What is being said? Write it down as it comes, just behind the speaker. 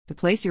To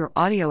place your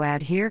audio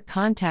ad here,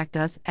 contact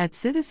us at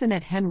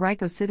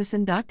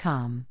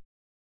citizen@henricocitizen.com.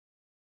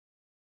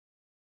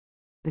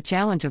 The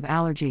Challenge of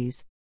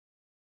Allergies.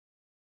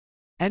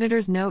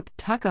 Editor's note: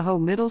 Tuckahoe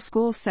Middle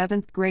School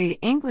 7th grade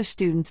English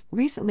students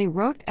recently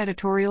wrote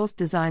editorials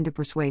designed to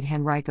persuade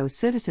Henrico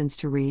citizens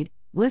to read,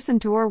 listen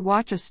to, or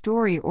watch a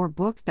story or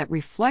book that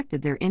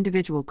reflected their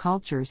individual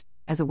cultures,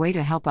 as a way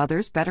to help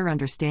others better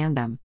understand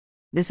them.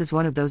 This is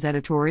one of those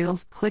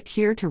editorials. Click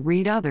here to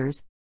read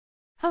others.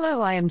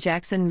 Hello, I am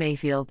Jackson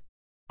Mayfield.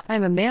 I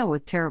am a male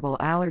with terrible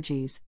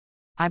allergies.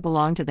 I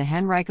belong to the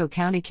Henrico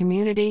County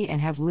community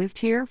and have lived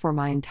here for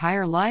my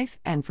entire life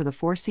and for the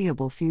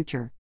foreseeable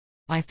future.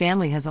 My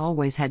family has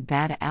always had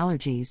bad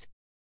allergies.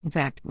 In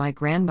fact, my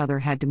grandmother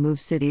had to move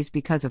cities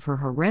because of her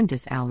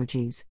horrendous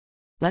allergies.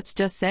 Let's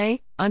just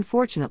say,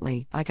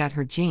 unfortunately, I got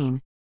her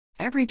gene.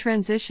 Every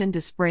transition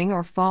to spring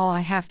or fall, I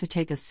have to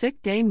take a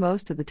sick day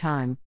most of the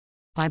time.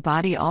 My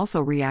body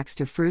also reacts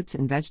to fruits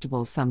and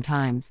vegetables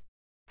sometimes.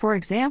 For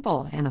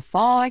example, in the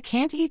fall I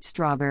can't eat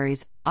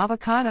strawberries,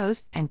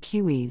 avocados, and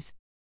kiwis.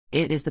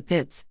 It is the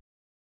pits.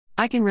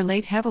 I can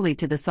relate heavily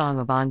to the song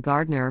Avant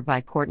Gardener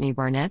by Courtney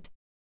Barnett.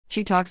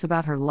 She talks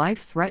about her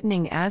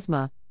life-threatening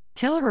asthma,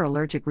 killer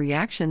allergic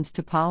reactions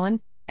to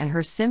pollen, and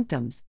her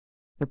symptoms.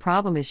 The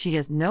problem is she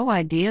has no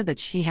idea that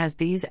she has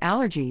these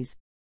allergies.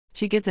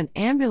 She gets an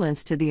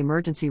ambulance to the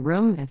emergency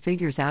room and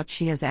figures out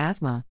she has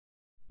asthma.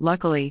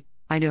 Luckily,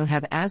 I don't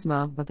have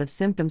asthma, but the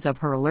symptoms of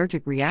her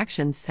allergic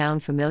reactions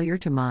sound familiar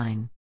to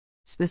mine.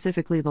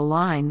 Specifically the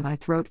line, my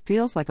throat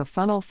feels like a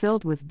funnel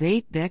filled with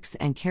vape, Vicks,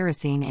 and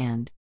kerosene,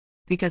 and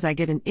because I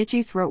get an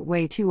itchy throat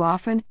way too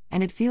often,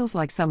 and it feels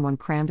like someone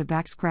crammed a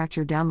back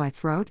scratcher down my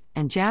throat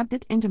and jabbed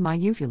it into my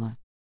uvula.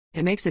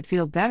 It makes it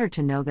feel better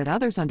to know that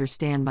others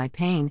understand my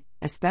pain,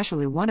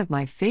 especially one of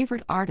my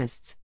favorite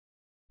artists.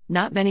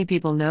 Not many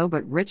people know,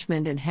 but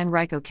Richmond and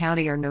Henrico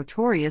County are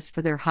notorious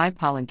for their high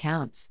pollen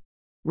counts.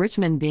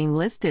 Richmond being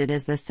listed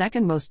as the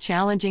second most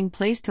challenging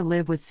place to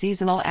live with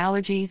seasonal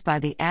allergies by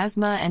the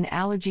Asthma and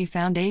Allergy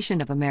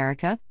Foundation of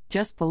America,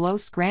 just below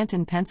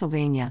Scranton,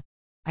 Pennsylvania.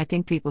 I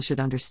think people should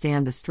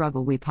understand the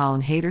struggle we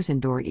pollen haters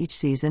endure each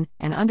season,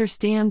 and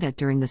understand that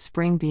during the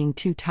spring being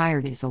too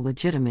tired is a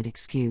legitimate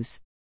excuse.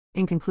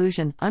 In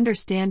conclusion,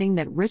 understanding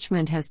that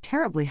Richmond has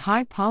terribly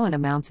high pollen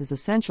amounts is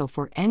essential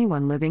for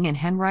anyone living in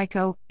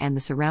Henrico and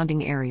the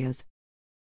surrounding areas.